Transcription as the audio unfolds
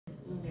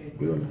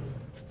Cuídalo.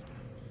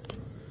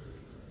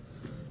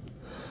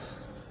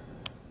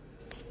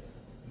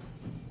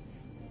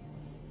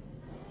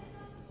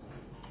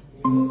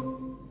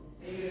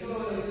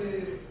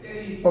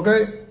 Ok.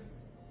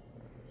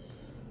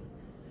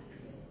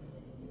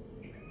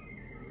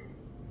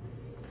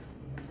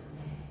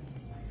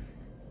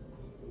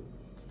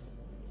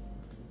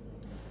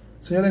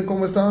 Señores,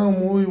 ¿cómo están?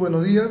 Muy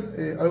buenos días.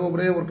 Algo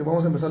breve porque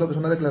vamos a empezar lo que es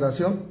una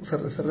declaración.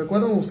 ¿Se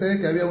recuerdan ustedes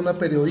que había una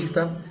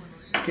periodista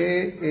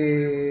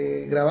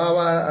que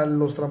grababa a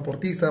los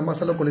transportistas,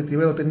 más a los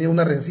colectiveros? Tenía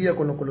una rencilla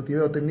con los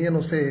colectiveros, tenía,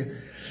 no sé,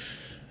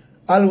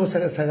 algo se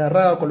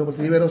agarraba con los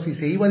colectiveros y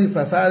se iba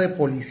disfrazada de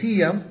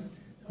policía,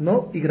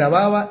 ¿no? Y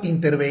grababa,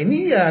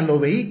 intervenía a los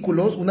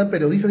vehículos, una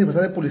periodista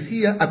disfrazada de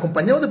policía,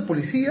 acompañado de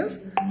policías,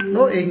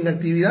 ¿no? En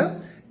actividad,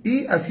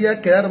 y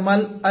hacía quedar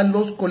mal a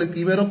los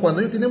colectiveros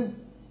cuando ellos tienen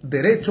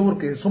derecho,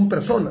 porque son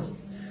personas.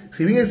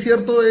 Si bien es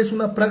cierto, es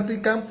una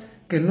práctica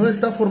que no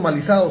está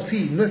formalizado,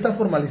 sí, no está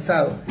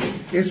formalizado.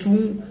 Es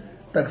un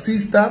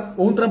taxista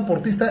o un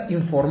transportista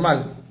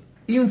informal.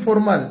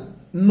 Informal,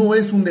 no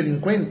es un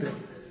delincuente,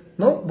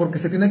 ¿no? Porque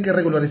se tiene que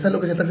regularizar lo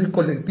que es el taxi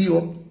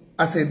colectivo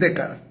hace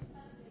décadas.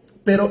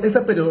 Pero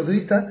esta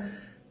periodista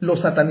lo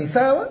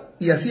satanizaba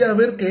y hacía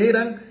ver que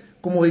eran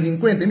como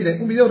delincuentes.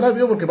 Miren, un video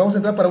rápido porque vamos a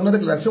entrar para una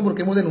declaración,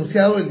 porque hemos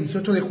denunciado el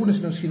 18 de junio,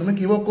 si no me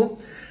equivoco,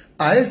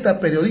 a esta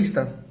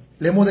periodista.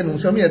 Le hemos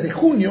denunciado, mira, de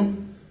junio,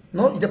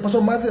 ¿no? Y ya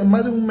pasó más de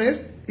un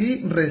mes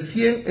y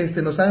recién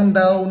nos han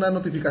dado una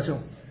notificación.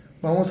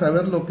 Vamos a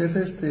ver lo que es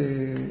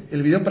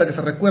el video para que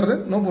se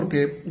recuerden, ¿no?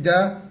 Porque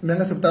ya me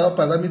han aceptado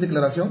para dar mi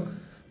declaración,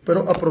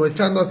 pero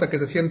aprovechando hasta que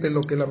se siente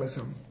lo que es la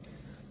mesa.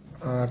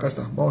 Acá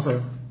está, vamos a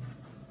ver.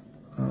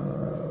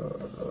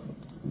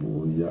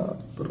 Voy a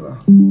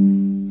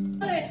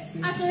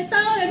su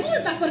estado de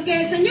multas,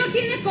 porque el señor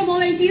tiene como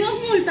 22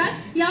 multas,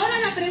 y ahora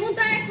la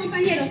pregunta es,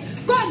 compañeros,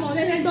 ¿cómo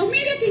desde el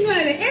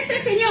 2019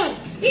 este señor,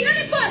 y no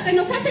le importa,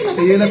 nos hace señas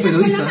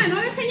con la mano?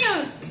 A ver,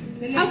 señor,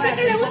 a usted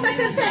que le gusta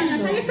hacer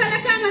señas, ahí está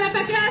la cámara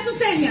para que haga sus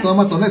señas. Toda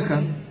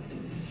matonesca.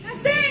 Las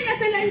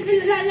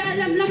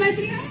señas, la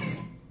maestría.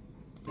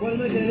 ¿Cuál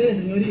no quiere,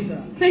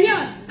 señorita? Señor,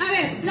 a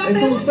ver, la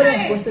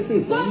pregunta es,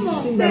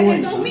 ¿cómo desde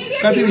el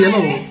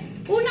 2019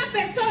 una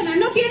persona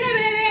no tiene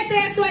brevete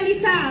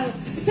actualizado,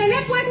 se le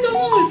ha puesto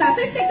multas,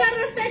 este carro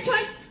está hecho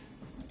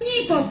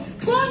AÑICOS,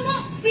 ¿cómo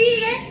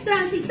sigue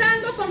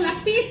transitando por las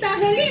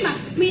pistas de Lima?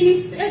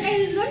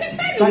 ¿Dónde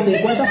está el Ministerio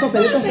de ¿Cuántas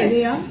papeletas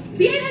tenía?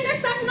 Vienen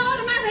estas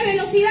normas de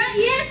velocidad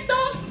y esto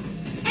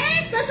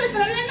es el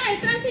problema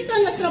del tránsito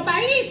en nuestro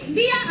país,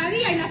 día a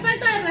día, y la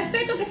falta de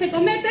respeto que se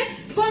comete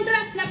contra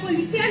la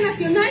Policía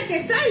Nacional,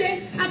 que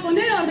sale a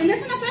poner orden.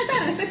 Es una falta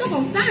de respeto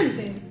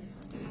constante.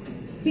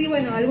 Sí,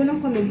 bueno,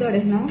 algunos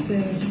conductores, ¿no?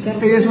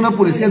 Ella es una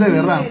policía de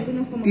verdad.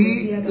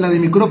 Y la de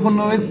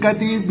micrófono es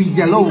Katy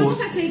Villalobos.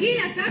 Vamos a seguir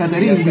acá.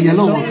 KATHERINNE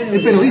Billalobos.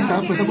 Es periodista,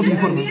 pero está con su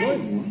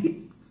uniforme.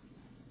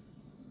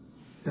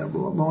 Ya,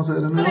 vamos a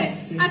ver de nuevo.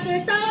 A su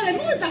estado de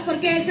multas,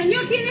 porque el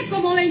señor tiene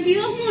como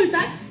 22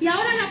 multas, y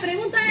ahora la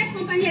pregunta es,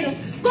 compañeros,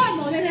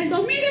 ¿cómo desde el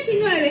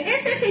 2019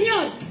 este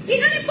señor, y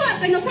no le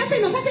importa, nos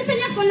hace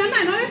señas con la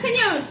mano? A ver,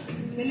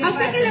 señor, a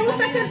usted que le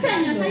gusta hacer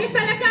señas, ahí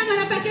está la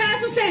cámara para que haga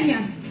sus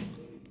señas.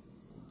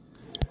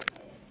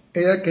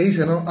 Ella que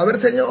dice, ¿no? A ver,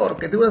 señor,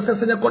 que te voy a hacer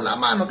señas con la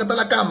mano, acá está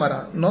la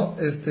cámara, ¿no?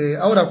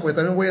 Ahora pues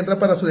también voy a entrar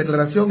para su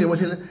declaración y voy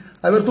a decirle,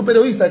 a ver, tú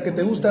periodista, que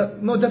te gusta,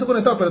 no, ya estoy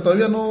conectado, pero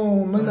todavía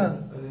no hay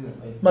nada.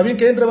 Más bien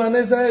que entre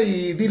Vanessa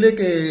y dile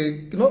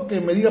que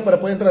me diga para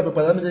poder entrar,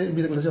 para darme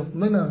mi declaración.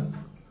 No hay nada.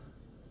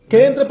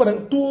 Que entre para...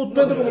 Tú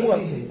entres como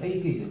abogado.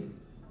 ¿Ahí qué dice?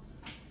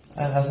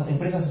 ¿A las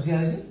empresas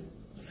sociales?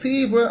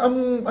 Sí, pues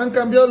han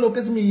cambiado lo que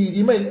es mi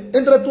email.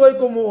 Entra tú ahí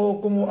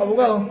como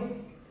abogado.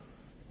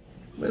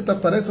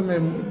 Para eso me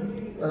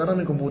agarra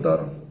mi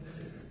computadora.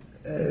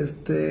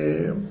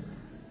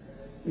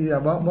 Y ya,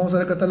 vamos a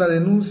ver, acá está la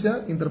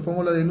denuncia.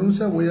 Interpongo la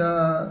denuncia. Voy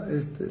a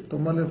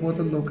tomarle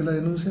fotos de lo que es la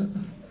denuncia.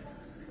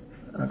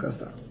 Acá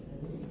está.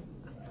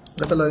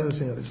 Acá está la denuncia,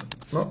 señores,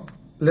 ¿no?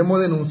 Le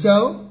hemos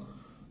denunciado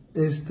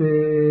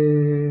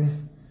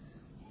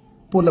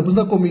por la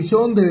presunta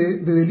comisión de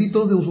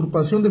delitos de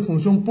usurpación de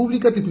función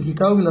pública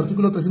tipificado en el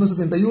artículo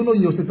 361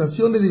 y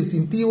ostentación de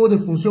distintivos de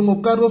función o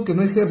cargos que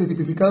no ejerce,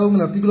 tipificado en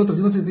el artículo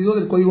 362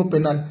 del Código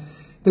Penal.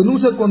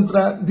 Denuncia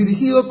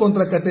dirigido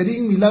contra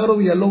KATHERINNE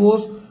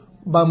Billalobos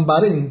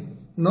Bambarén,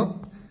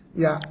 ¿no?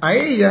 Ya, a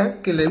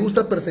ella, que le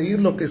gusta perseguir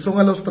lo que son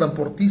a los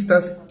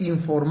transportistas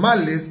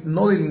informales,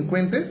 no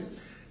delincuentes,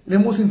 le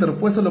hemos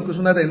interpuesto lo que es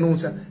una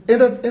denuncia.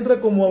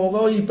 Entra como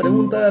abogado y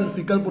pregunta al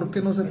fiscal por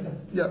qué no se...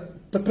 Ya,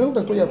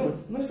 pregúntale tú ya, pues.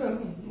 No está.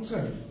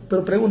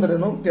 Pero pregúntale,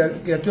 ¿no? Que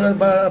a qué hora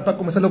va a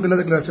comenzar lo que es la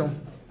declaración.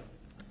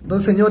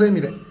 Entonces, señores,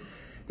 miren,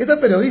 esta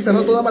periodista,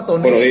 ¿no? Toda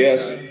matonera. Buenos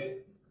días.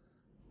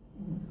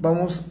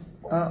 Vamos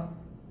a...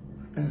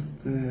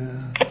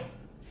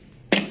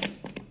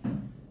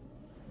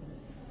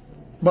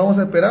 Vamos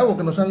a esperar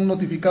porque nos han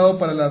notificado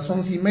para las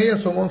 11:30,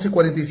 son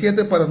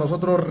 11:47 para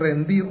nosotros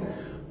rendir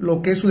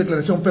lo que es su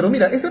declaración. Pero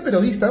mira, esta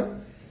periodista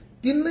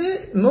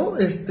tiene, ¿no?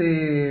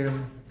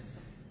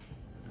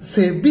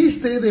 se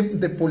viste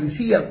de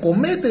policía,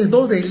 comete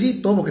 2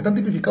 delitos, porque están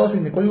tipificados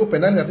en el Código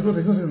Penal, en el artículo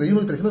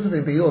 361 y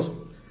 362.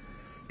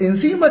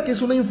 Encima que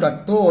es una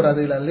infractora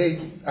de la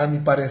ley, a mi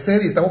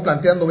parecer, y estamos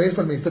planteando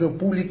esto al Ministerio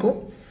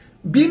Público,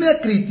 viene a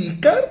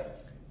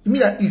criticar,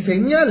 mira, y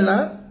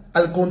señala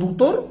al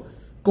conductor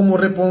como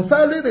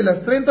responsable de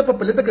las 30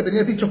 papeletas que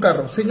tenía dicho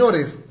carro.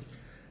 Señores,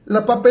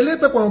 la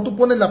papeleta, cuando tú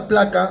pones la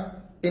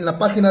placa en la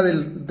página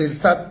del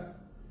SAT,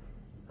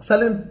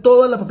 salen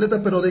todas las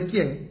papeletas, pero ¿de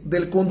quién?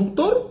 ¿Del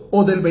conductor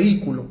o del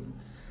vehículo?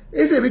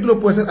 Ese vehículo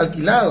puede ser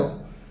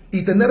alquilado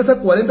y tener esas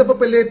 40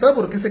 papeletas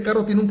porque ese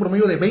carro tiene un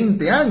promedio de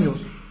 20 años.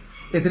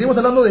 Estaríamos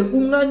hablando de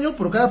 1 año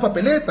por cada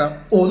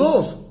papeleta, o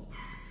 2.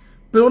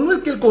 Pero no es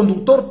que el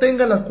conductor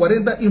tenga las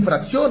 40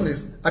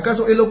 infracciones.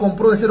 ¿Acaso él lo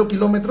compró de 0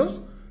 kilómetros?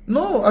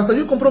 No, hasta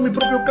yo compré mi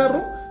propio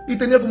carro y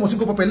tenía como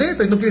 5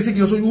 papeletas, y no quiere decir que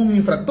yo soy un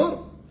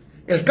infractor.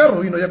 El carro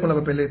vino ya con las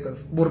papeletas,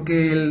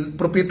 porque el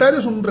propietario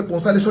es un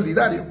responsable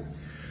solidario.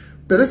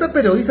 Pero esta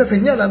periodista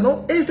señala,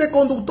 ¿no? Este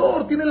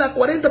conductor tiene las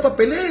 40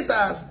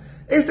 papeletas,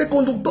 este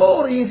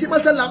conductor, y encima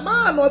alza la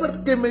mano, a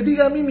ver, que me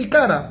diga a mí mi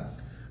cara.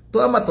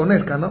 Toda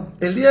matonesca, ¿no?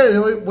 El día de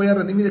hoy voy a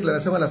rendir mi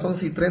declaración a las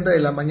 11:30 de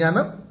la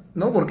mañana,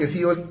 ¿no? Porque he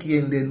sido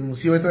quien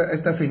denunció a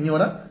esta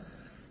señora,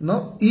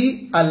 ¿no?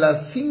 Y a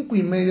las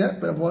 5:30,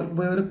 pero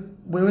voy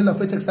a ver la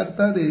fecha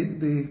exacta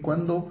de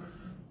cuando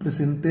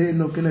presenté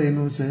lo que es la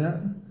denuncia,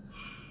 ¿ya?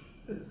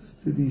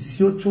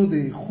 18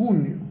 de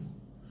junio.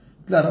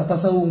 Claro, ha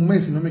pasado un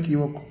mes, si no me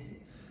equivoco.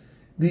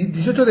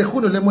 18 de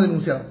junio le hemos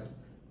denunciado.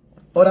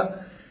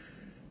 Ahora,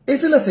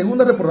 esta es la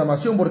segunda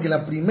reprogramación, porque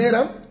la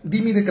primera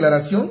di mi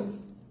declaración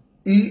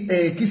y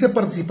quise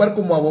participar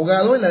como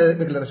abogado en la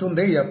declaración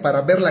de ella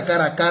para verla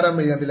cara a cara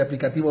mediante el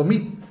aplicativo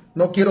Meet.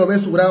 No quiero ver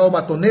su grado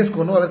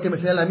matonesco, ¿no? A ver qué me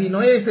señala a mí.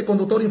 No, este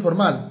conductor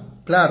informal.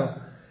 Claro.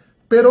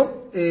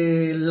 Pero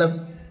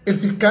el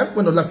fiscal,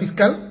 bueno, la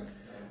fiscal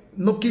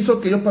no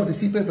quiso que yo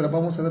participe, pero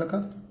vamos a ver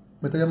acá.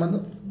 ¿Me está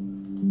llamando?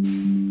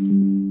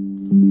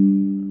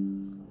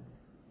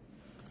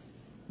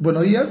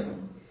 Buenos días.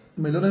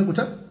 ¿Me logran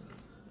escuchar?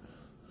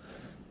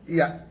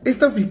 Ya,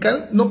 esta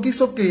fiscal no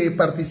quiso que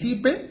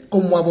participe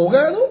como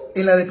abogado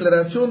en la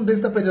declaración de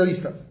esta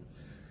periodista.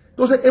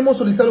 Entonces hemos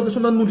solicitado lo que es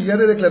una nulidad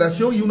de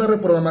declaración y una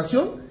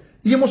reprogramación,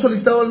 y hemos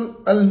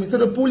solicitado al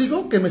Ministerio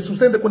Público que me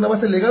sustente con una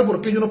base legal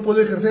porque yo no puedo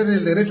ejercer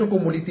el derecho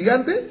como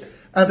litigante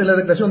ante la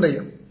declaración de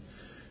ella.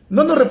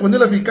 No nos respondió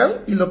la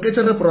fiscal y lo que he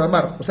hecho es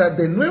reprogramar. O sea,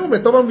 de nuevo me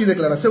toman mi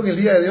declaración el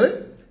día de hoy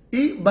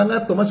y van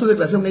a tomar su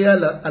declaración ella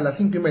a las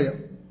 5:30.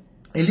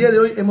 El día de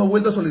hoy hemos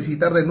vuelto a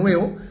solicitar de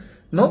nuevo,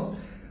 ¿no?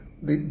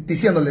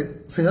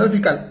 Diciéndole, señora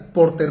fiscal,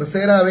 por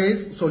tercera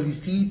vez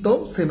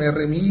solicito se me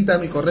remita a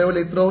mi correo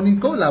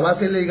electrónico la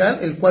base legal,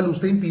 el cual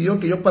usted impidió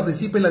que yo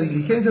participe en la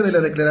diligencia de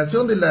la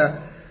declaración de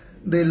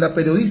la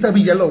periodista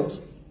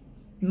Villalobos.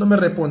 No me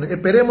responde.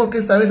 Esperemos que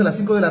esta vez a las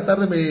 5 de la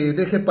tarde me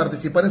deje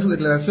participar en su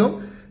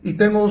declaración, y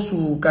tengo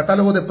su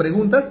catálogo de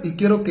preguntas, y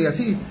quiero que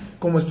así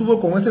como estuvo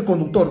con ese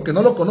conductor, que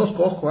no lo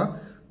conozco, ojo,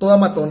 toda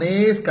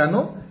matonesca,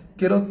 ¿no?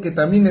 Quiero que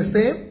también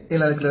esté en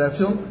la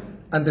declaración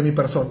ante mi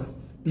persona.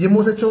 Y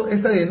hemos hecho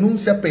esta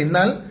denuncia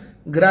penal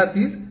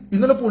gratis, y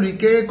no lo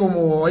publiqué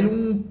como hay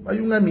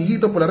un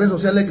amiguito por las redes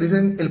sociales que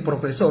dicen el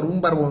profesor,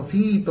 un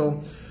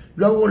barboncito,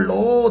 yo hago lo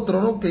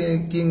otro, ¿no?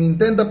 Que quien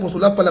intenta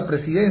postular para la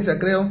presidencia,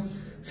 creo,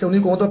 se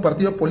unió con otro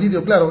partido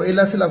político. Claro, él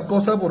hace las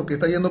cosas porque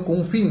está yendo con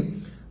un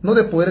fin, no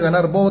de poder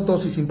ganar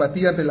votos y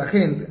simpatía ante la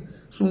gente.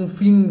 Es un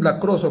fin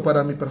lacroso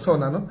para mi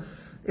persona, ¿no?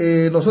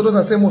 Nosotros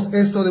hacemos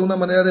esto de una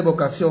manera de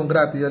vocación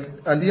gratis.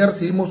 Al día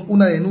recibimos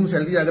una denuncia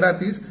al día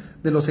gratis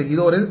de los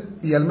seguidores,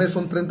 y al mes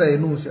son 30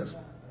 denuncias.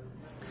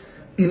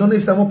 Y no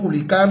necesitamos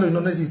publicarlo, y no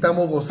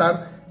necesitamos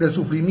gozar del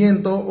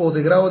sufrimiento o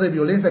de grado de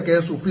violencia que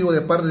haya sufrido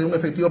de parte de un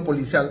efectivo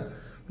policial.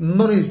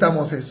 No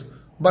necesitamos eso.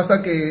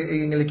 Basta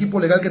que en el equipo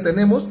legal que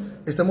tenemos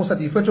estemos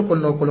satisfechos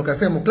con lo que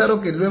hacemos. Claro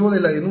que luego de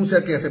la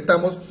denuncia que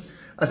aceptamos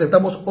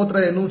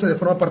otra denuncia de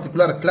forma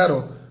particular.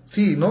 Claro,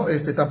 sí, ¿no?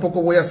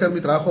 Tampoco voy a hacer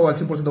mi trabajo al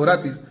 100%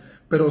 gratis,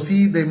 pero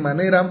sí de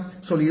manera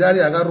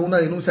solidaria agarro una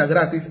denuncia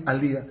gratis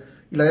al día.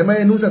 Y la demás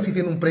denuncia sí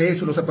tiene un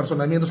precio, los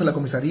apersonamientos en las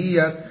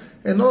comisarías,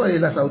 ¿no?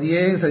 Las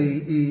audiencias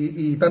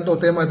y tantos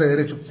temas de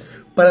derecho.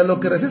 Para los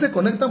que recién se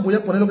conectan, voy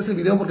a poner lo que es el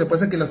video porque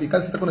parece que la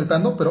fiscal se está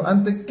conectando, pero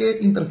antes que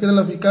interfiera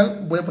la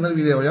fiscal, voy a poner el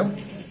video, ¿ya?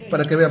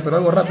 Para que vean, pero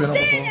algo rápido, ¿no?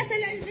 Por favor.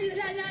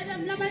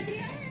 La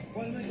malcriada.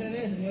 ¿Cuál me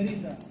cree,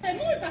 señorita? De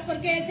multas,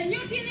 porque el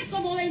señor tiene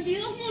como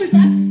 22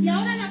 multas, y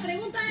ahora la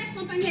pregunta es,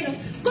 compañeros,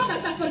 ¿cómo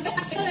estás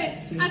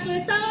a su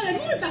estado de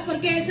multas?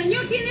 Porque el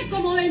señor tiene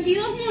como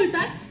 22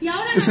 multas, y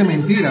ahora... Esa es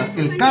mentira,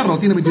 el carro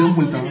tiene 22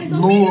 multas,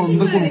 no el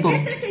conductor.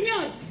 Este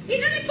señor, y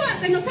no le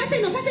importa, nos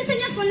hace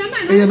señas con la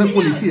mano. Ella no es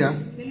policía.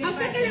 A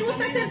usted que le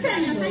gusta hacer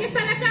señas, ahí está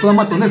la cámara. Toda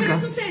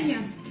matonesca. Sus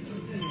señas.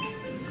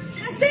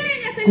 Las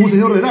señas, señor. Un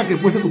señor de edad que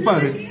puede ser tu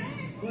padre.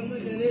 ¿Cuál me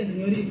cree,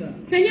 señorita?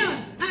 Señor,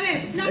 a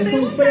ver, la Es un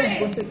pregunta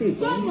fresco es, este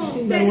tipo, ¿cómo?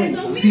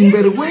 sinvergüenza.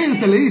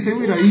 Sinvergüenza, le dice,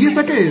 mira, ¿y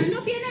esta qué es?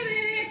 No tiene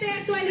brevete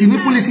actualizado. Si no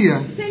es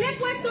policía. Se le ha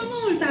puesto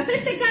multas.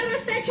 Este carro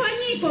está hecho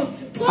añicos.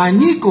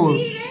 ¿Añicos?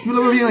 Yo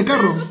lo veo bien el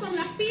carro. Por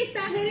las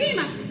autopistas de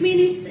Lima.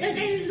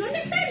 ¿Dónde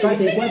está el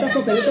Ministerio ¿Cuántas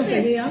papeletas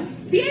tenían?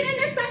 Vienen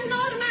estas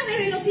normas de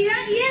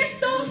velocidad y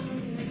esto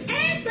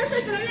es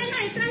el problema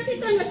del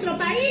tránsito en nuestro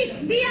país,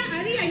 día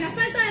a día, y la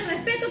falta de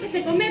respeto que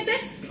se comete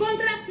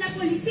contra la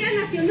Policía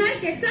Nacional,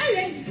 que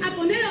sale a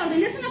poner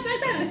orden. Es una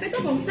falta de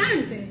respeto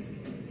constante.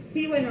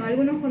 Sí, bueno,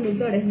 algunos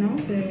conductores, ¿no?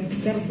 Que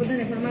responden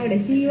de forma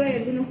agresiva y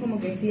algunos como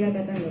que sí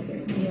acatan lo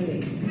que uno le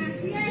dice.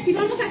 Así es, y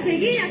vamos a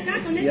seguir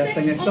acá con Y hasta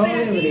en este estado de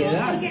operativo,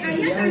 ebriedad, porque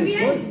allá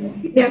también...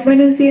 Ya,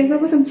 buenos días,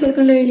 vamos a empezar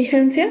con la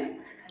diligencia.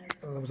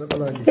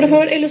 Por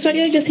favor, el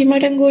usuario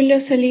Yosimar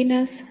Angulo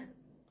Salinas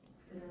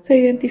se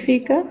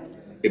identifica.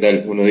 ¿Qué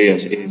tal? Buenos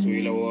días. Soy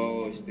el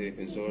abogado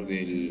defensor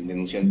del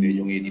denunciante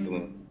John Eddy.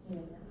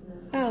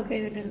 Ah, ok,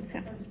 del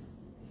denunciante.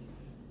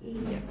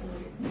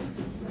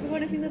 Por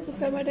favor, encienda su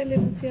cámara el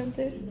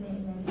denunciante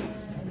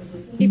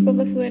y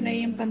ponga su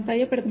DNI en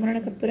pantalla para tomar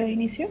una captura de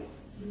inicio.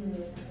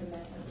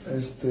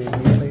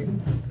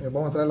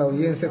 Vamos a entrar a la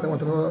audiencia, estamos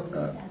entrando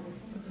a...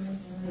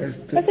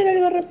 Va a ser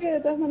algo rápido de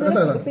todas maneras,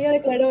 porque usted ya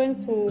declaró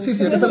en su... Sí,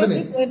 acá está el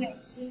DNI.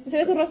 Se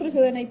ve su rostro y su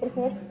DNI, por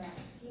favor.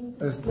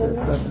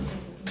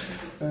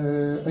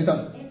 Ahí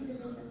está.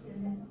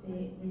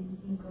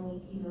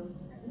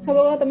 Su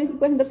abogado también se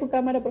puede sentar su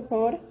cámara, por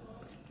favor.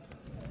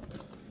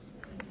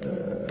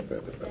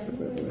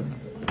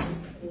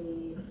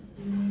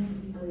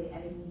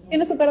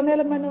 ¿Tiene su carnet a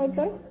la mano,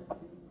 doctor?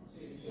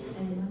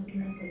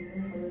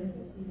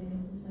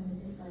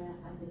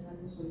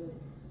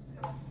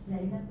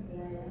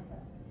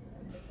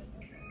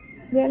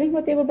 Y al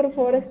mismo tiempo, por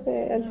favor,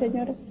 al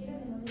señor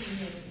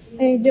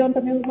John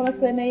también ponga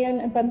su DNI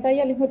en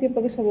pantalla al mismo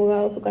tiempo que su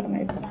abogado, su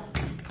carnet.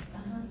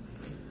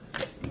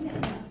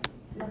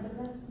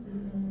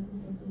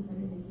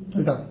 Ahí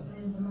está.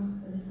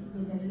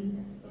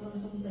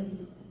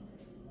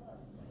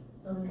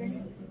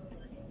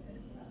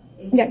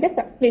 Ya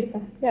está, listo,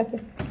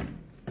 gracias.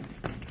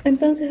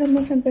 Entonces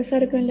vamos a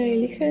empezar con la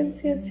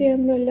diligencia,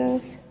 siendo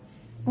las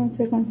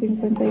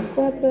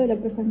 11:54 de la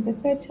presente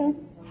fecha.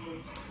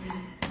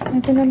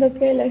 Mencionando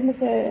que la misma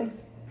se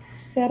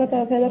ha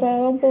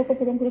retardado un poco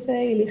por un cruce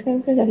de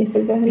diligencias, las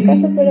disculpas del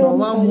caso, pero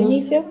vamos al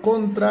inicio.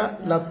 Contra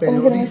la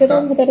Como periodista.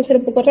 vamos a tratar de ser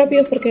un poco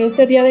rápidos porque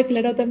usted ya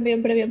declaró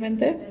también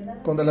previamente.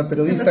 Contra la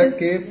periodista.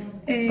 Entonces,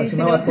 que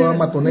asesinaba toda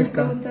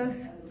matonesca.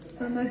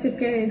 Vamos a decir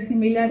que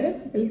similares,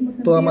 el mismo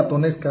sentido. Toda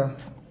matonesca.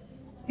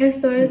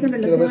 Esto es en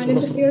relación a la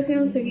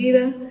investigación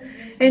seguida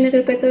en el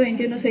carpeta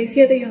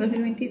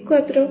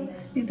 2167-2024,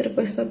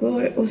 interpuesta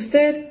por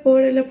usted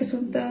por la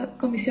presunta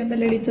comisión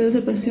del delito de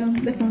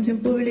usurpación de función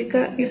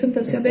pública y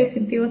ostentación de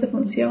distintivos de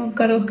función,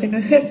 cargos que no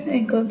ejerce,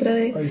 en contra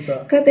de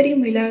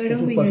KATHERINNE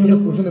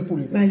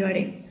Billalobos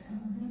Valvaré.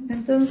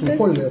 Entonces,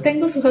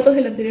 tengo sus datos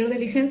de la anterior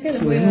diligencia,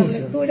 les voy a dar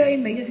lectura y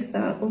me dice si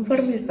está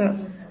conforme, si está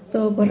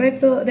todo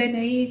correcto.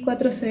 DNI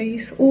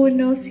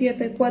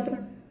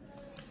 46174.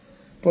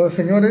 Pues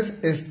señores,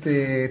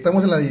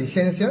 estamos en la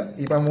diligencia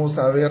y vamos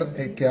a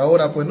ver que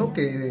ahora, pues, ¿no?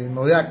 Que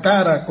nos dé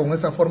cara con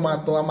esa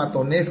forma toda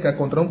matonesca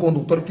contra un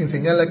conductor quien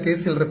señala que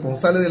es el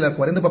responsable de la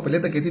 40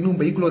 papeleta que tiene un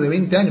vehículo de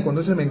 20 años,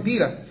 cuando eso es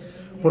mentira,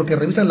 porque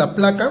revisan la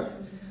placa,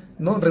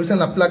 ¿no? Revisan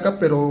la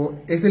placa, pero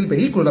es del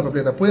vehículo la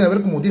papeleta, puede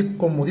haber como 10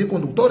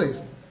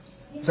 conductores,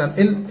 o sea,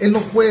 él no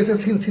puede ser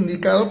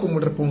sindicado como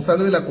el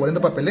responsable de las 40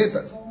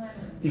 papeletas.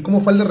 ¿Y cómo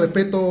falta el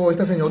respeto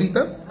esta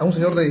señorita a un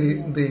señor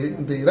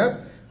de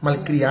edad?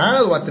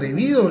 Malcriado,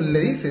 atrevido, le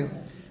dice,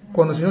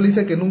 cuando el señor le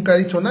dice que nunca ha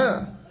dicho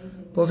nada.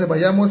 Entonces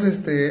vayamos a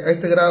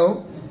este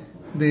grado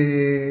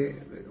de...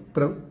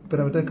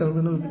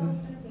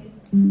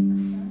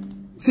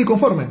 Sí,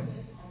 conforme.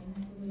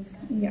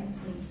 Ya.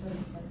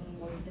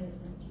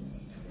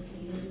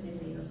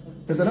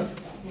 ¿Espera?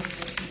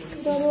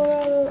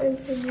 Abogado, el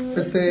señor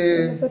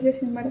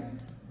Yosimar,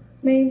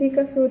 ¿me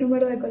indica su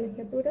número de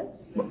colegiatura?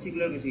 Sí,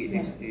 claro que sí.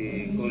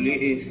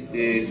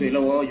 Soy el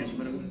abogado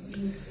Yosimar.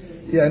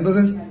 Ya,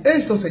 entonces,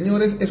 esto,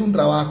 señores, es un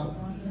trabajo.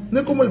 No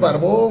es como el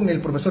barbón,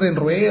 el profesor en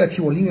rueda,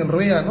 Chibolín en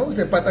rueda, ¿no?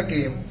 Ese pata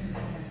que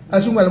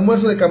hace un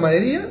almuerzo de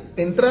camaradería,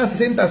 entra a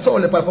 60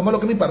 soles para formar lo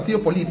que es mi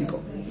partido político.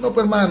 No,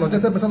 pues hermano, ya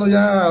está empezando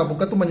ya a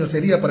buscar tu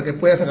mañosería para que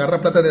puedas agarrar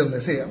plata de donde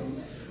sea.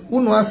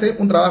 Uno hace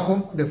un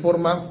trabajo de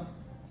forma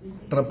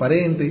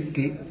transparente,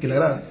 que le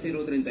agrada.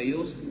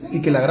 032.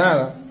 Y que le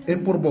agrada. Es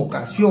por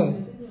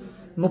vocación,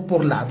 no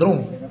por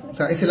ladrón. O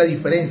sea, esa es la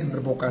diferencia entre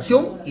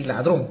vocación y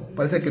ladrón.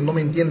 Parece que no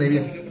me entiende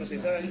bien.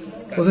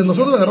 Entonces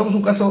nosotros agarramos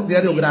un caso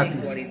diario gratis.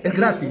 Es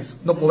gratis,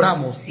 no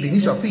cobramos, de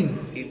inicio a fin.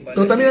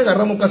 Pero también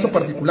agarramos casos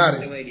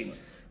particulares.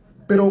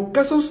 Pero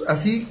casos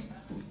así,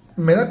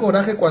 me da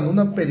coraje cuando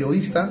una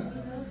periodista,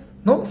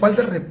 ¿no?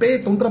 Falta el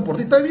respeto, un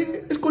transportista, bien,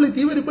 es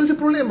colectivo, ¿y cuál es el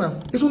problema?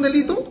 ¿Es un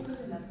delito?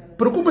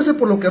 Preocúpese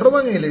por lo que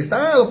roban en el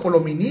Estado, por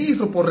los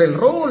ministros, por el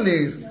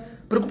Roles.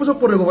 Preocúpese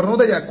por el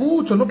gobernador de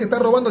Ayacucho, ¿no? Que está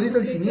robando a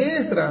diestra y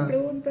siniestra.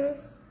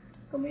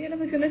 Como ya lo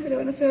mencioné, se le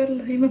van a hacer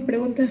las mismas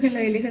preguntas en la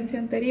diligencia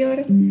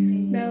anterior,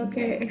 dado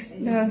que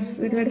las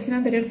declaraciones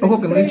anteriores...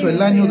 Ojo que no he dicho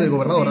el año del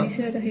gobernador,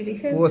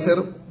 puede ser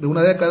de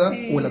una década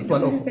o el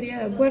actual, ojo. Estaría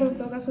de acuerdo, en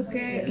todo caso,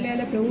 que lea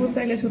la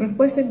pregunta y lea su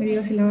respuesta y me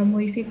diga si la va a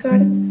modificar.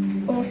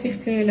 o si es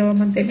que lo va a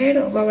mantener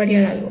o va a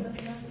variar algo.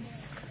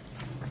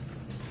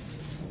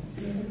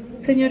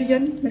 Señor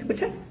John, ¿me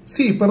escucha?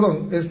 Sí,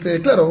 perdón.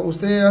 Claro,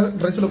 usted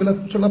realiza lo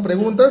que son las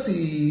preguntas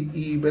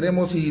y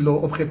veremos si lo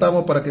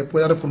objetamos para que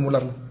pueda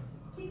reformularlo.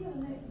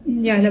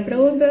 Ya, la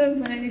pregunta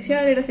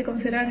inicial era si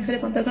consideraba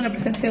necesario contar con la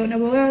presencia de un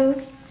abogado.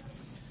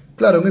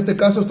 Claro, en este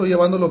caso estoy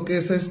llevando lo que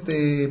es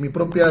mi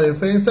propia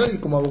defensa y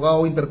como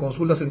abogado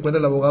interconsulta se encuentra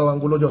el abogado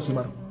Angulo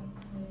Yosimar.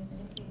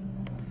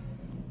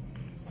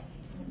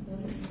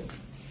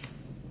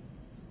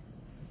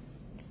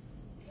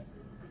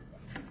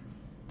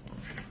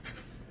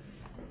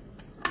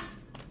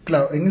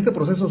 Claro, en este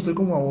proceso estoy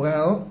como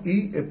abogado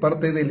y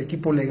parte del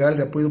equipo legal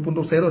de apoyo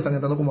 2.0 están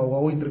entrando como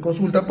abogado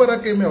interconsulta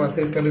para que me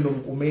abastezcan de los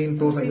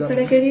documentos.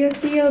 Para que diga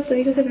sí,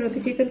 autoriza se le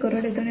notifique el correo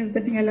electrónico que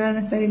usted señalaba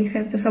en esta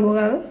diligencia, ¿es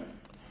abogado?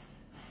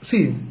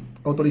 Sí,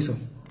 autorizo.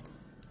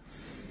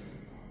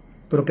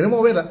 Pero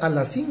queremos ver a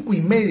las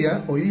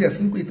 5:30, hoy día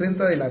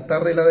 5:30 de la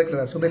tarde, la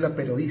declaración de la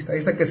periodista,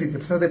 esta que se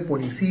disfraza de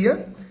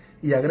policía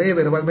y agrede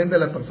verbalmente a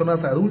las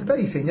personas adultas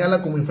y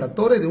señala como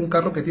infractores de un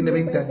carro que tiene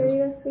 20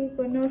 años. Sí,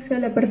 conoce a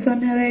la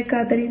persona de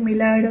Katherine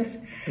Milagros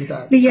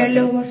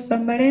Villalobos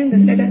Pambarén,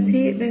 de ser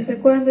así, ¿desde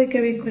cuándo y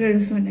qué vínculo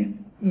los une?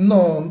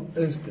 No,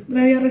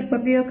 Me había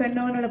respondido que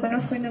no lo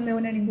conozco y no me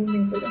une ningún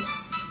vínculo.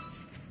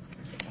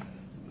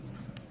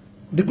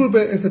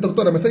 Disculpe,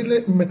 doctora, ¿me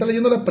está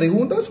leyendo las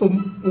preguntas o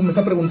me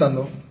está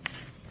preguntando?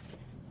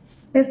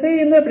 Estoy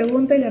viendo la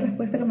pregunta y la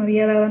respuesta que me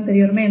había dado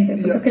anteriormente.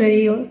 Por eso es que le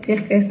digo, si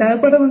es que está de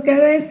acuerdo con que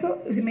haga eso,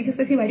 si me dice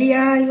usted si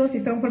varía algo, si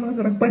está de acuerdo con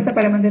su respuesta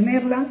para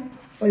mantenerla,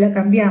 o la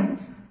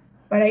cambiamos.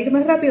 Para ir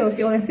más rápido,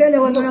 si o desea, le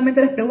hago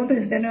nuevamente las preguntas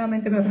y usted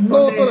nuevamente me responde. No,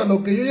 doctora,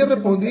 lo que yo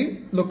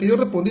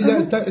respondí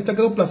ya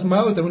quedó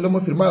plasmado y también lo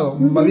hemos firmado.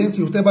 Más bien,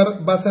 si usted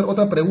va a hacer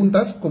otras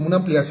preguntas, como una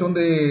ampliación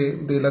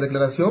de la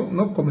declaración,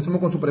 ¿no? Comencemos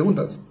con sus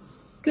preguntas.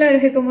 Claro,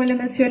 es que como le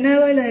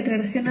mencionaba, la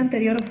declaración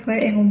anterior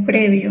fue en un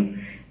previo.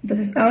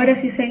 Entonces, ahora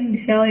sí se han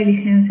iniciado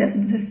diligencias.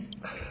 Entonces,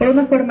 por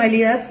una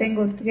formalidad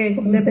tengo que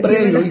completar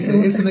previo, dice,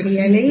 eso no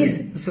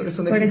existe.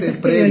 Eso no existe el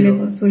previo. Yo le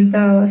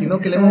consultaba, sino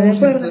que le hemos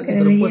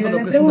interpuesto lo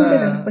que es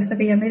la respuesta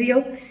que ella me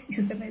dio. Y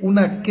si usted me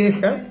una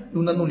queja,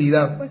 una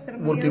nulidad.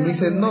 Porque me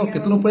dice, no,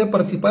 que tú no puedes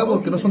participar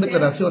porque no son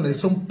declaraciones,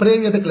 son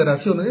previas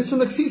declaraciones. Eso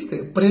no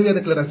existe, previas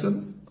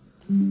declaraciones.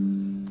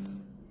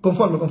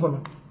 Conforme.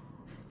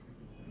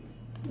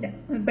 Ya,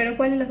 pero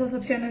 ¿cuál de las dos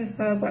opciones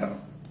está de acuerdo?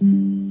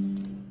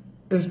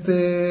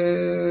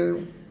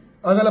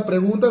 Haga la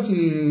pregunta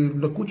si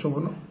lo escucho,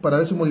 ¿no? Para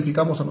ver si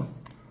modificamos o no.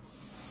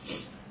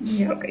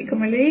 Ya, ok.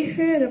 Como le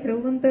dije, la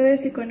pregunta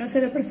es si conoce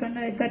a la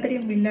persona de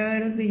Katherine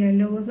Milagros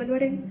Villalobos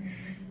Balbarén.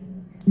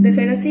 De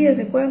ser así,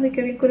 ¿desde cuándo y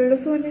qué vínculo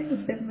los une?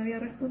 Usted me había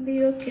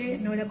respondido que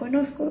no la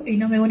conozco y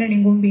no me une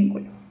ningún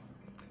vínculo.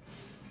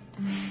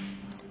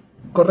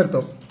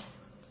 Correcto.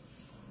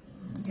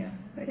 Ya,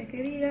 para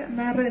que diga,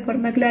 narra de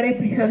forma clara y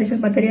precisa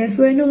en materia de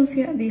su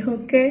denuncia,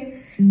 dijo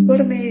que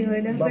por medio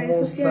de las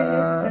redes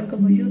sociales, tal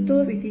como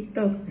YouTube y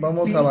TikTok.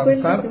 Vamos a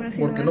avanzar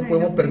porque no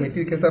podemos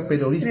permitir que esta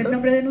periodista... El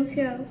nombre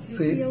denunciado.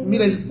 Sí,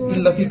 mira,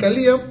 la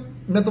fiscalía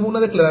me ha tomado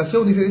una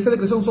declaración, dice, esas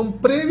declaraciones son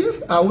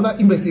previas a una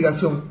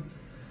investigación.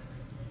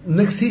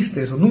 No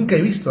existe eso, nunca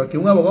he visto a que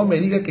un abogado me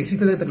diga que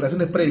existen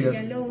declaraciones previas.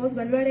 Villalobos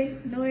Balbarén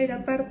no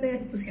era parte de la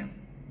institución.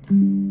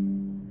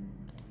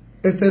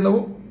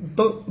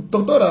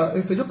 Doctora,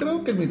 yo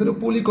creo que el Ministerio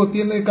Público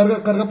tiene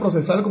carga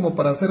procesal como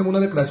para hacer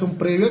una declaración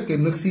previa que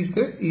no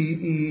existe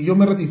y yo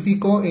me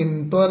ratifico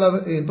en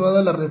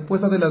todas las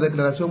respuestas de la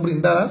declaración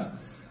brindadas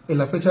en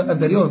la fecha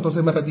anterior.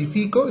 Entonces me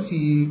ratifico,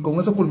 si con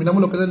eso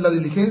culminamos lo que es la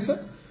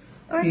diligencia.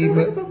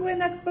 Pongo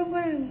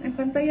en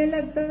pantalla el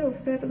acta,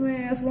 usted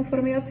me hace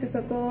conformidad si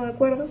está todo de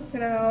acuerdo,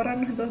 para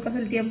ahorrarnos en todo caso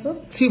el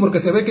tiempo. Sí, porque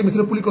se ve que el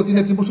Ministerio Público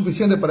tiene tiempo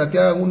suficiente para que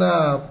hagan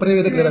una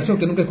previa declaración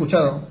que nunca he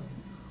escuchado.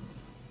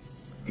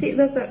 Sí,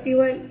 doctor,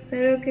 igual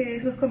creo que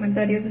esos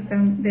comentarios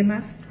están de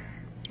más.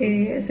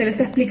 Se le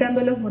está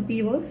explicando los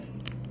motivos,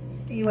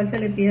 igual se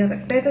le pide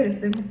respeto, le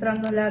estoy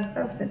mostrando el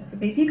acta, usted se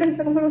me indica que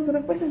está conforme con su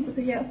respuesta,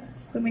 entonces ya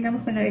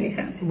terminamos con la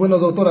diligencia. Bueno,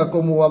 doctora,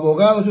 como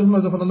abogado yo no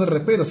estoy faltando el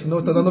respeto, sino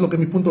estoy dando lo que es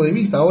mi punto de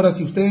vista. Ahora,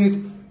 si usted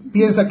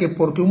piensa que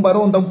porque un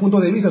varón da un punto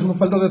de vista es una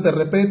falta de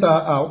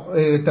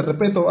te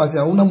respeto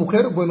hacia una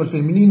mujer, bueno, el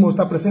feminismo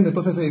está presente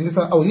entonces en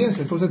esta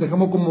audiencia, entonces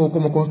dejamos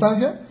como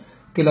constancia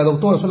que la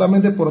doctora,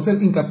 solamente por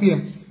hacer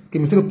hincapié que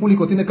el Ministerio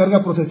Público tiene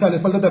carga procesal,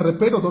 es falta de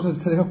respeto, entonces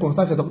se deja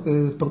constancia,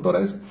 doctora,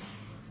 eso.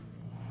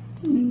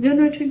 Yo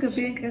no he hecho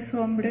hincapié en que es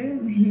hombre,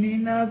 ni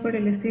nada por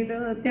el estilo.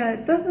 Ya, de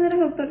todas maneras,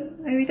 doctor,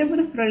 evitemos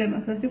los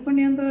problemas. Lo estoy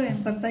poniendo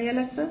en pantalla el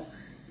acta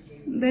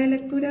de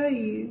lectura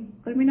y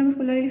terminamos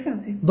con la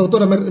diligencia.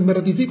 Doctora, me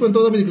ratifico en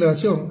toda mi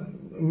declaración.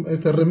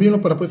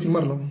 Reenvíenlo para poder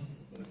firmarlo.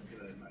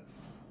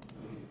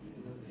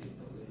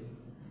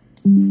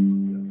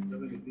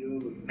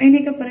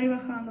 Indica para ir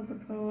bajando, por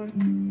favor.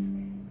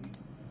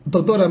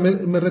 Doctora,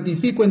 me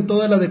ratifico en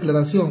toda la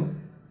declaración.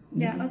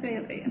 Ya, ok.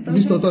 Entonces,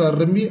 listo, doctora,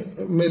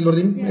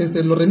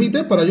 lo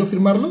remite para yo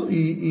firmarlo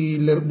y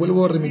le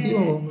vuelvo a remitir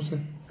o no sé.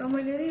 Como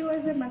le digo,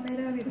 es de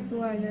manera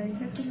virtual,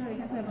 es una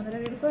vigencia de manera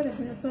virtual,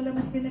 entonces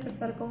solamente tiene que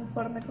estar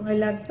conforme con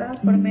el acta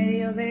por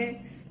medio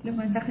de los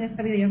mensajes de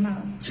esta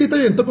videollamada. Sí, está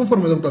bien, está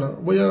conforme, doctora.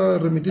 Voy a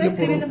remitirle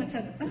por... En el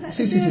chat. Ajá,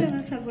 sí. En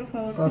el chat, por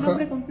favor. Su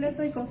nombre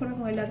completo y conforme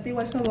con el acta,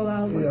 igual su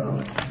abogado, por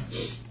favor.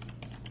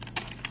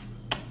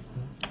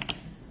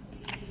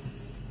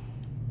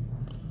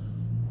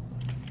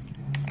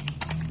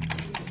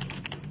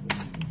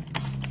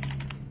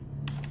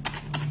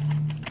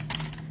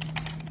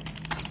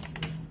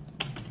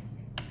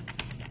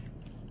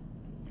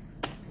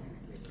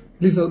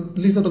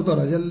 Listo,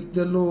 doctora, ya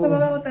lo...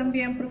 Abogado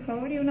también, por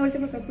favor, y una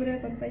última captura de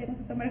pantalla con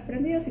sus cámaras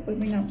prendidas y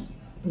culminamos.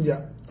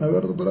 Ya, a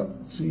ver, doctora,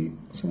 si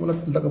hacemos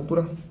la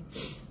captura.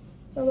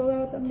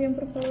 Abogado también,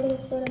 por favor,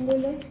 doctora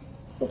Angulo,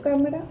 su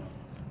cámara.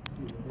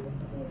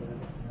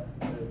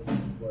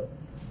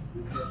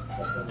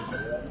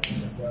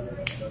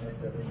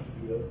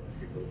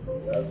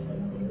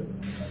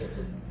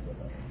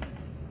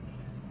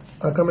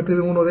 Acá me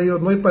escriben uno de ellos,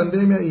 no hay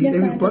pandemia y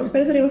es virtual.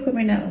 Pero salimos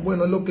combinados.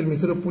 Bueno, es lo que el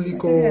Ministerio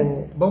Público...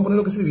 Vamos a poner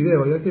lo que es el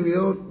video, ya este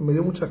video me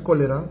dio mucha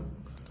cólera.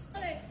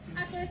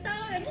 A su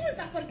estado de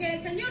multas, porque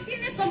el señor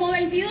tiene como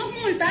 22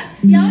 multas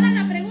y ahora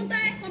la pregunta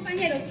es,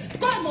 compañeros,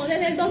 ¿cómo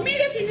desde el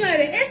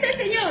 2019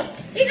 este señor,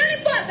 y no le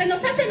importa,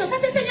 nos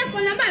hace señas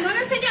con la mano? A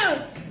ver,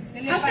 señor,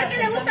 a usted que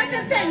le gusta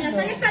hacer señas,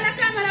 ahí está la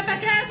cámara para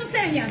que haga sus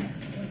señas.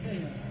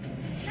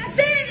 Las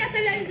señas,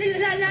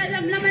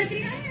 la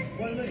malcriada.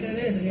 ¿Cuál me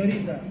quedé,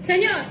 señorita?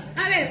 Señor,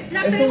 a ver,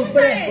 la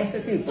pregunta es,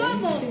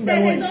 ¿cómo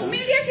desde el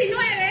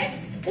 2019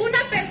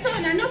 una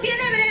persona no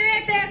tiene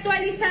brevete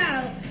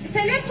actualizado?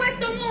 Se le han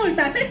puesto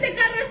multas, este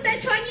carro está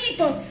hecho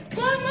añicos,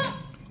 ¿cómo?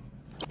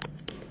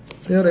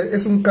 Señores,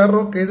 es un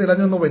carro que es del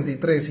año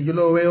 93 y yo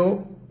lo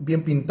veo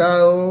bien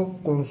pintado,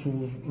 con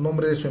su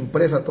nombre de su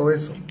empresa, todo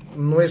eso.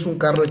 No es un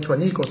carro hecho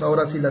añicos.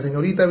 Ahora, si la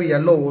señorita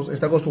Villalobos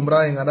está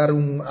acostumbrada en ganar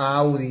un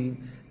Audi,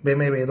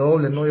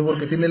 BMW, ¿no? Es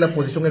porque tiene la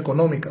posición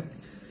económica.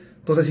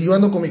 Entonces, si yo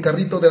ando con mi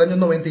carrito del año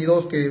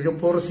 92, que yo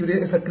puedo recibir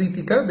esa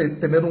crítica de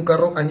tener un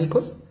carro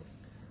añicos,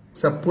 o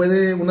sea,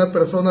 puede una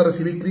persona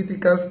recibir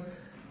críticas,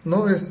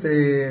 ¿no?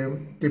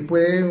 Que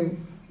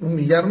pueden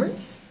humillarme.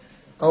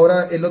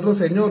 Ahora, el otro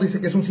señor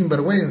dice que es un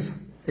sinvergüenza,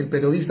 el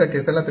periodista que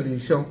está en la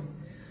televisión.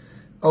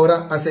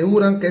 Ahora,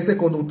 aseguran que este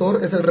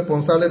conductor es el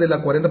responsable de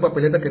la 40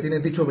 papeletas que tiene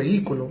dicho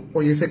vehículo.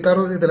 Oye, ese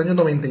carro es del año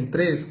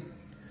 93.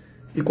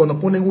 Y cuando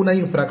ponen una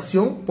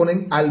infracción,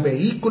 ponen al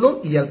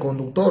vehículo y al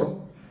conductor.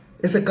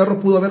 Ese carro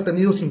pudo haber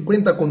tenido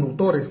 50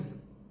 conductores,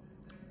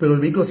 pero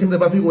el vehículo siempre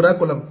va a figurar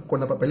con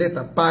la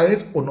papeleta,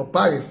 pagues o no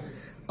pagues.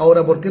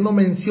 Ahora, ¿por qué no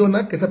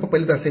menciona que esa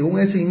papeleta, según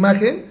esa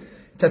imagen,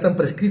 ya están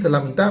prescritas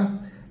la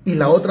mitad y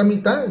la otra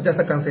mitad ya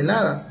está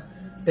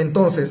cancelada?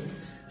 Entonces,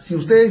 si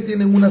ustedes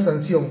tienen una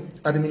sanción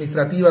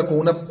administrativa con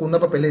una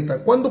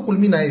papeleta, ¿cuándo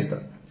culmina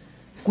esta?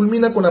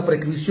 ¿Culmina con la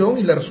prescripción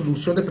y la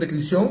resolución de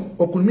prescripción?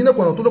 ¿O culmina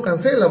cuando tú lo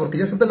cancelas porque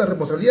ya aceptas la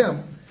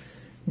responsabilidad?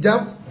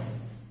 Ya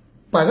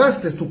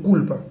pagaste tu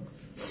culpa.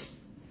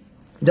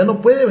 Ya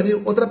no puede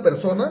venir otra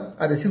persona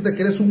a decirte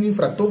que eres un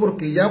infractor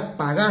porque ya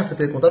pagaste,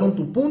 te contaron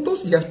tus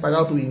puntos y ya has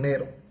pagado tu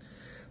dinero.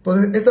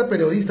 Entonces, esta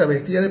periodista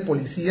vestida de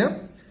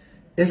policía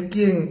es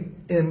quien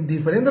en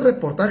diferentes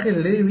reportajes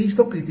le he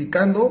visto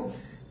criticando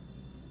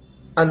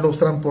a los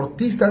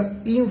transportistas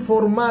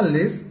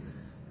informales,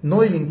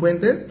 no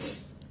delincuentes,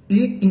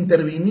 y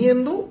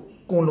interviniendo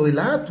con lo de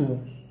la ATU.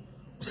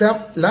 O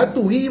sea, la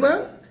ATU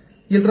iba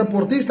y el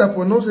transportista,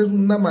 pues no es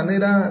una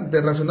manera de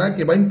razonar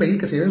que va a impedir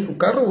que se lleven su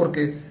carro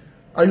porque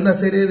hay una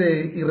serie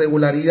de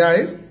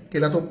irregularidades que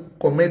el ATU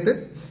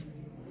comete.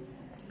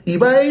 Y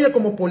va ella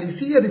como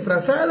policía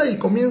disfrazada y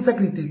comienza a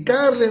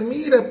criticarle.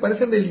 Mira,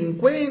 parecen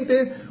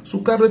delincuentes,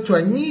 su carro hecho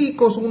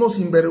añicos, unos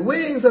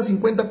sinvergüenzas,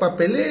 50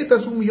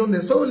 papeletas, 1 millón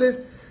de soles.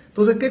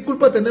 Entonces, ¿qué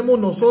culpa tenemos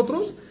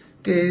nosotros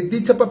que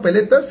dicha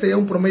papeleta sea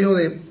un promedio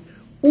de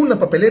una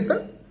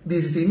papeleta,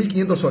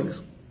 16.500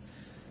 soles?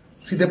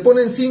 Si te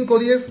ponen 5 o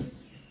 10,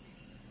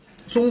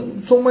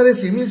 son más de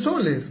 100.000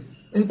 soles.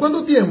 ¿En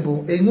cuánto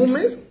tiempo? ¿En un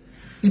mes?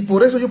 Y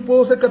por eso yo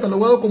puedo ser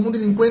catalogado como un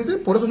delincuente,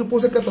 por eso yo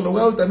puedo ser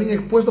catalogado y también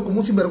expuesto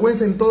como un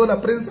sinvergüenza en toda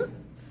la prensa.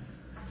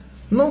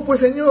 No, pues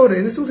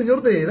señores, es un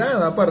señor de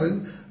edad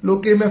aparte. Lo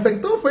que me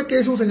afectó fue que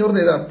es un señor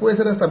de edad, puede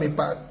ser hasta mi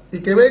padre. Y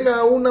que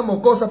venga una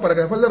mocosa para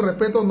que me falte el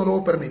respeto, no lo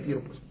voy a permitir,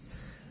 pues.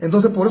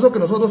 Entonces, por eso que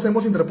nosotros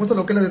hemos interpuesto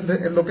lo que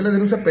es la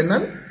denuncia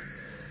penal.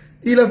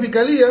 Y la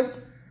fiscalía,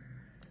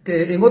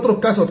 que en otros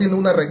casos tiene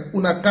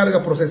una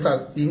carga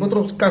procesal, y en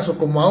otros casos,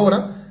 como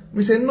ahora, me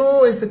dice,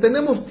 no,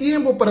 tenemos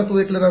tiempo para tu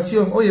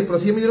declaración. Oye, pero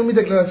si ya me dieron mi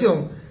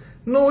declaración.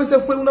 No,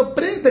 esa fue una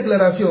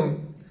predeclaración.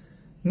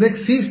 No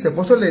existe,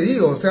 por eso le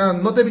digo, o sea,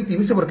 no te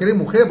victimices porque eres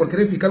mujer, porque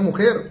eres fiscal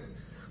mujer.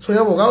 Soy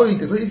abogado y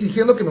te estoy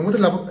exigiendo que me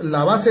muestres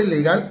la base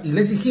legal, y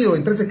le he exigido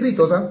en 3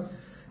 escritos, ¿ah?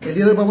 El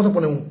día de hoy vamos a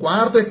poner un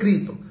 4º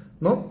escrito,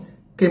 ¿no?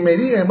 Que me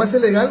diga en base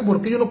legal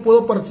por qué yo no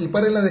puedo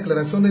participar en la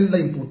declaración de la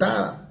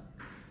imputada.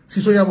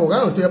 Si soy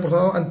abogado, estoy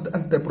aportado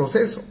ante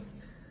proceso,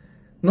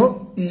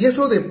 ¿no? Y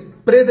eso de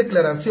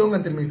predeclaración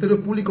ante el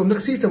Ministerio Público no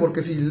existe,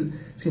 porque si el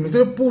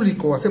Ministerio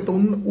Público acepta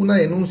una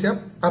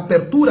denuncia,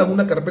 apertura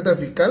una carpeta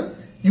fiscal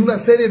y una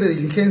serie de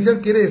diligencias,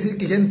 quiere decir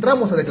que ya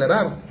entramos a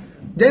declarar.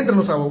 Ya entran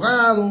los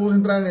abogados,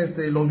 entran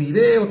los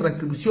videos,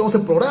 transcripción, se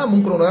programa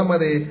un cronograma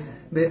de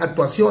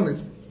actuaciones.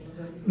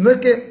 No es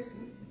que,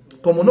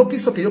 como no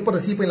quiso que yo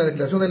participe en la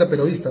declaración de la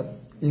periodista,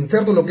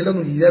 inserto lo que es la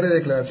nulidad de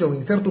declaración,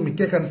 inserto mi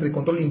queja ante el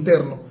control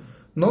interno,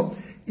 ¿no?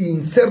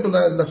 Inserto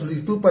la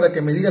solicitud para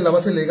que me diga la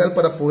base legal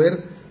para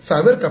poder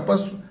saber,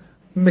 capaz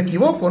me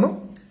equivoco,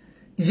 ¿no?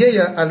 Y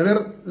ella, al ver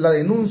la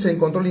denuncia en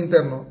control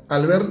interno,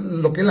 al ver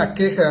lo que es la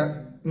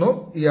queja,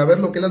 ¿no? Y a ver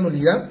lo que es la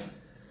nulidad,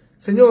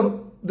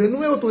 señor, de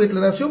nuevo tu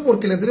declaración,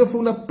 porque el anterior fue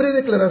una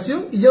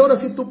predeclaración y ahora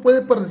sí tú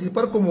puedes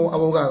participar como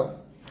abogado.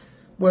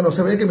 Bueno,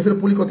 se ve que el Ministerio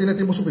Público tiene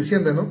tiempo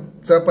suficiente, ¿no?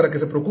 O sea, para que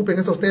se preocupen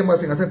estos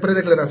temas, en hacer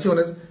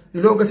predeclaraciones. Y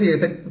luego, ¿qué sigue?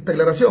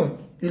 Declaración.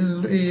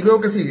 Y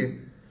luego, ¿qué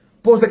sigue?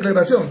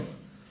 Postdeclaración.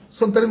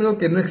 Son términos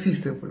que no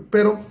existen, pues.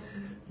 Pero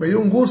me dio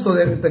un gusto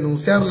de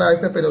denunciarla a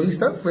esta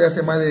periodista. Fue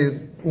hace más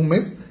de un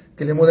mes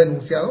que le hemos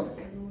denunciado.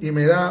 Y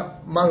me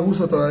da más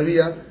gusto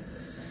todavía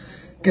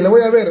que la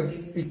voy a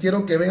ver. Y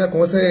quiero que venga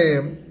con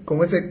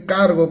ese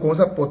cargo, con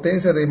esa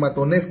potencia de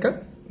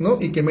matonesca, ¿no?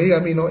 Y que me diga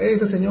a mí, ¿no?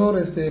 Este señor,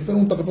 espera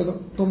un toque,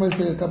 toma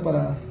acá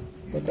para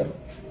el carro.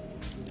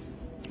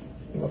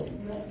 No,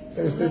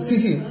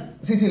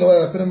 sí, lo voy a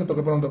dar, espérame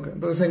un toque.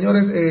 Entonces,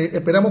 señores,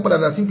 esperamos para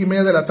las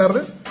 5:30 de la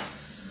tarde.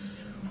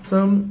 O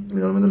sea,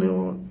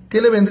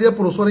 ¿qué le vendría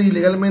por usar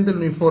ilegalmente el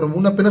uniforme?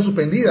 Una pena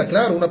suspendida,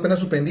 claro, una pena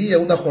suspendida,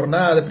 una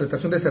jornada de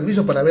prestación de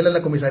servicio para verla en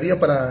la comisaría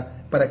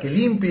para que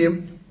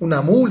limpie,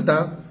 una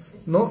multa,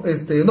 ¿no?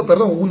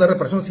 Una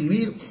reparación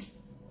civil.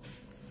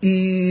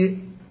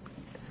 Y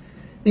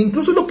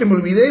incluso lo que me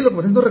olvidé y lo que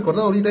me siento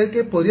recordado ahorita es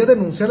que podría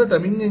denunciarla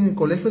también en el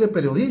colegio de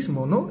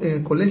periodismo, ¿no? En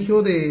el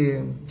colegio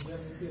de...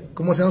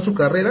 ¿Cómo se llama su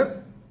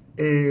carrera?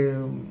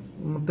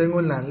 No tengo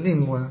en la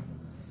lengua.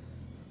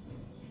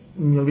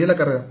 Me olvidé la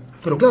carrera.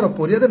 Pero claro,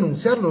 podría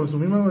denunciarlo en su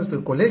mismo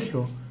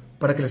colegio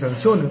para que le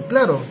sancionen,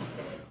 claro.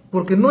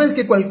 Porque no es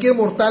que cualquier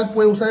mortal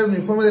puede usar el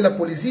uniforme de la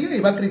policía y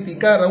va a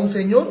criticar a un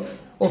señor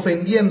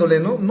ofendiéndole,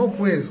 ¿no? No,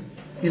 pues.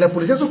 Y la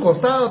policía a su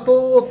costado,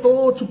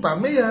 todo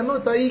chupamea, ¿no?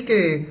 Está ahí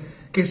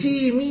que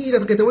sí, mira,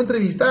 que te voy a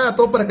entrevistar,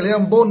 todo para que le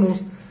dan bonus.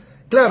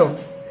 Claro,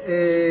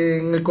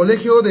 en el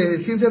Colegio de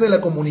Ciencias de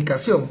la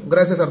Comunicación,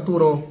 gracias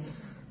Arturo,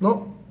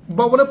 ¿no?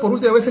 Voy a poner por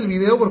última vez el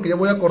video porque ya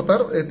voy a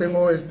cortar,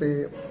 tengo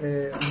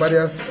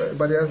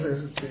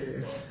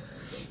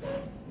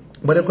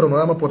varios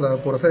cronogramas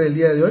por hacer el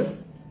día de hoy.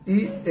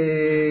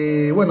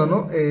 Y bueno,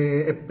 ¿no?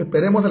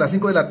 Esperemos a las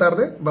 5 de la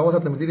tarde, vamos a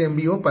transmitir en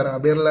vivo para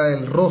verla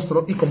el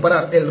rostro y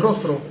comparar el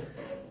rostro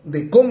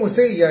de cómo es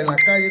ella en la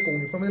calle con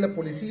uniforme de la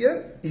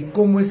policía y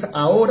cómo es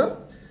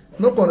ahora,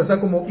 ¿no? Cuando está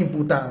como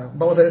imputada.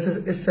 Vamos a ver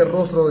ese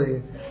rostro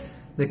de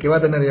que va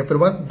a tener ella. Pero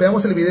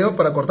veamos el video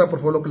para cortar, por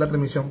favor, lo que es la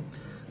transmisión.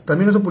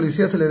 También a su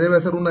policía se le debe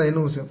hacer una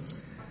denuncia.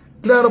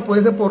 Claro,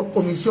 puede ser por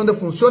omisión de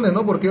funciones,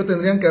 ¿no? Porque ellos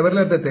tendrían que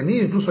haberla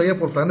detenido, incluso a ella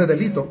por flagrante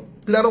delito.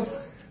 Claro,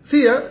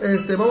 sí,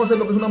 vamos a hacer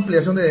lo que es una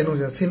ampliación de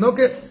denuncias. Sino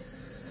que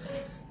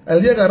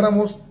al día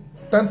agarramos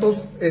tantos,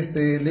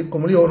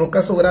 como digo, los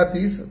casos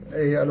gratis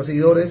a los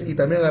seguidores y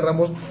también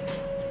agarramos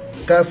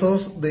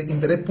casos de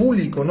interés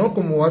público, ¿no?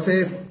 Como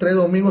hace 3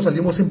 domingos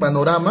salimos en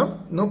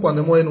Panorama, ¿no?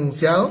 Cuando hemos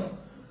denunciado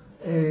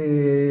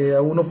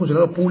a unos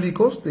funcionarios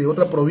públicos de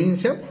otra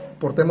provincia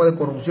por temas de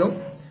corrupción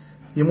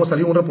y hemos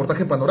salido un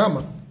reportaje en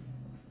Panorama.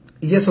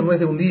 Y eso no es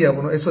de un día,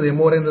 bueno, eso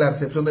demora en la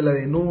recepción de la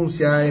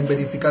denuncia, en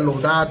verificar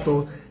los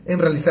datos, en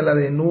realizar la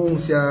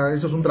denuncia,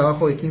 eso es un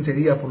trabajo de 15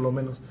 días por lo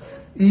menos.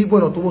 Y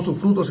bueno, tuvo sus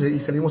frutos y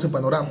salimos en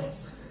Panorama.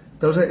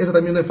 Entonces eso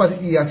también no es fácil.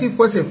 Y así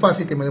fuese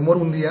fácil que me demore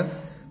un día,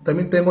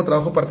 también tengo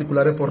trabajos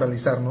particulares por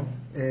realizar, ¿no?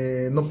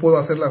 No puedo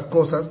hacer las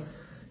cosas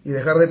y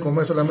dejar de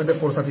comer solamente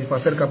por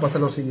satisfacer capaz a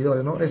los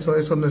seguidores, ¿no?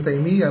 Eso no está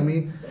en mí, a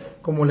mí,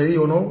 como le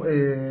digo, ¿no?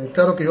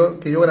 Claro que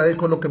yo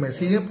agradezco lo que me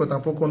siguen, pero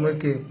tampoco no es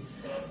que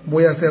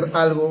voy a hacer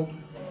algo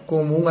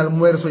como un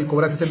almuerzo y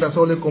cobrar 60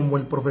 soles como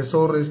el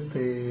profesor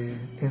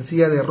en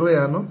silla de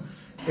rueda, ¿no?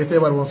 Este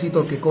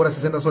barboncito que cobra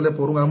 60 soles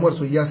por un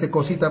almuerzo y hace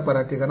cositas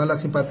para que ganar la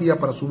simpatía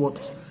para sus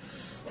votos.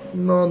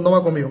 No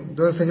va conmigo.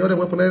 Entonces, señores,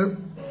 voy a poner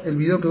el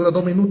video que dura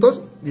 2 minutos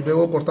y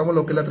luego cortamos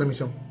lo que es la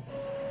transmisión.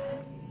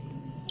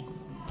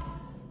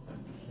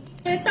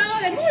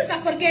 Estado de multas,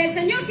 porque el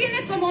señor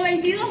tiene como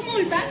 22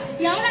 multas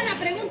y ahora la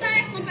pregunta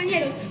es,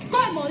 compañeros,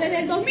 ¿cómo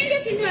desde el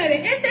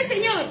 2019 este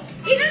señor,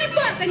 y no le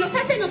importa, nos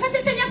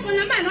hace señas con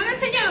la mano? A ver,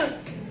 señor,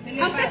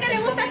 a usted que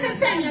le gusta hacer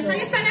señas,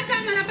 ahí está la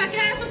cámara para que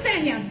haga sus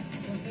señas.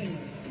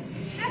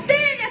 Las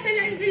señas,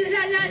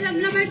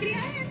 la maestría.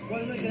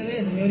 ¿Cuál me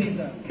quedé,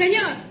 señorita?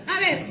 Señor, a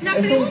ver, la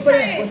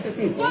pregunta es,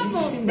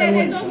 ¿cómo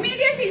desde el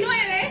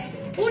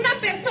 2019 una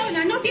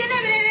persona no tiene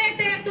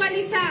brevete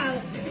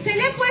actualizado? Se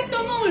le ha puesto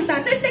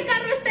multas, este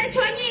carro está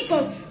hecho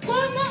añicos.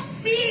 ¿Cómo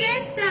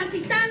sigue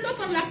transitando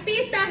por las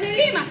pistas de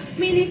Lima?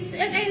 ¿Dónde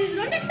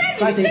está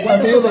el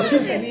Ministerio de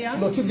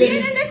Transporte?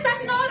 Tienen estas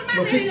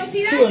normas de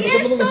velocidad y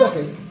esto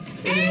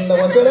en la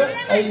guantera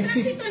hay el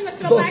tránsito en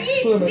nuestro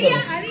país día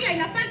a día y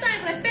la falta de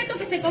respeto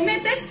se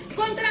cometen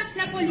contra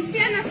la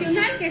Policía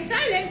Nacional que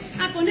sale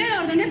a poner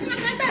orden. Es una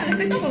falta de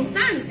respeto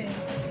constante.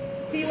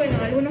 Sí, bueno,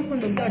 algunos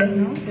conductores,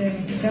 ¿no?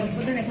 Se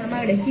responden de forma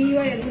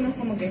agresiva y algunos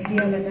como que sí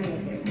acasan lo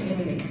que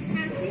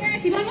Así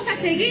es, y vamos a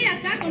seguir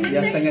acá con este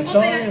operativo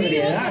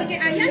porque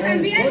allá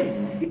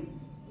también...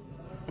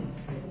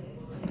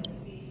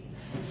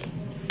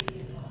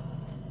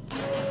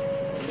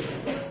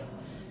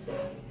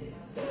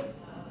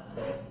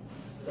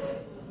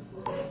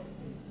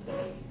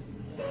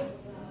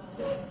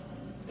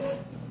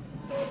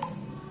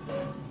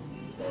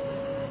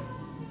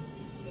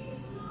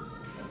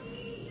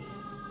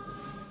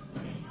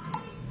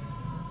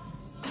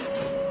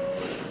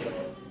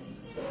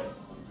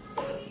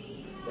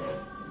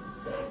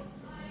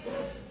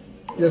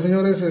 Ya,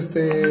 señores,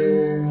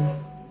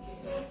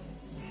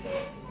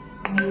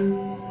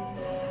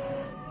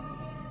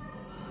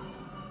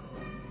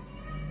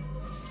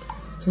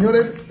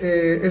 Señores,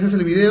 ese es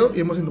el video y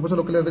hemos interpuesto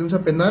lo que es la denuncia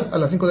penal. A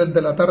las 5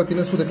 de la tarde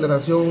tiene su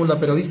declaración la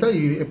periodista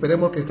y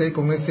esperemos que esté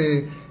con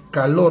ese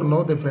calor,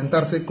 ¿no? De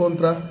enfrentarse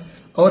contra,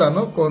 ahora,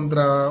 ¿no?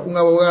 Contra un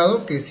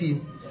abogado que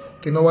sí,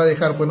 que no va a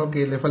dejar, bueno,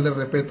 que le falte el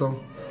respeto.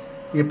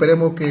 Y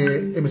esperemos que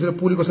el Ministerio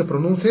Público se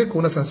pronuncie con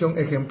una sanción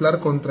ejemplar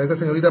contra esta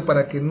señorita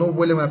para que no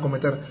vuelvan a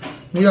cometer.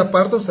 Muy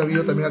aparte, ha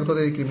habido también actos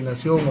de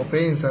discriminación,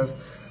 ofensas,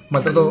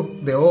 maltrato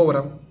de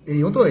obra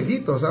y otros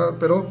delitos, ¿sabes?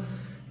 Pero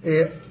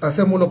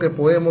hacemos lo que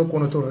podemos con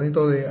nuestro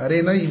granito de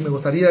arena y me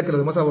gustaría que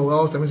los demás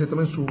abogados también se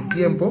tomen su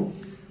tiempo,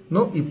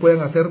 ¿no? Y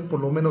puedan hacer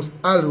por lo menos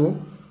algo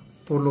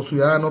por los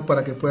ciudadanos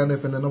para que puedan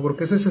defendernos,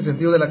 porque ese es el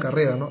sentido de la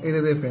carrera, ¿no? Es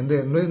de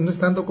defender, no es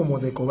tanto como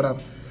de cobrar.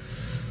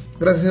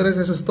 Gracias, señores,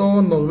 eso es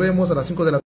todo. Nos vemos a las 5 de la tarde.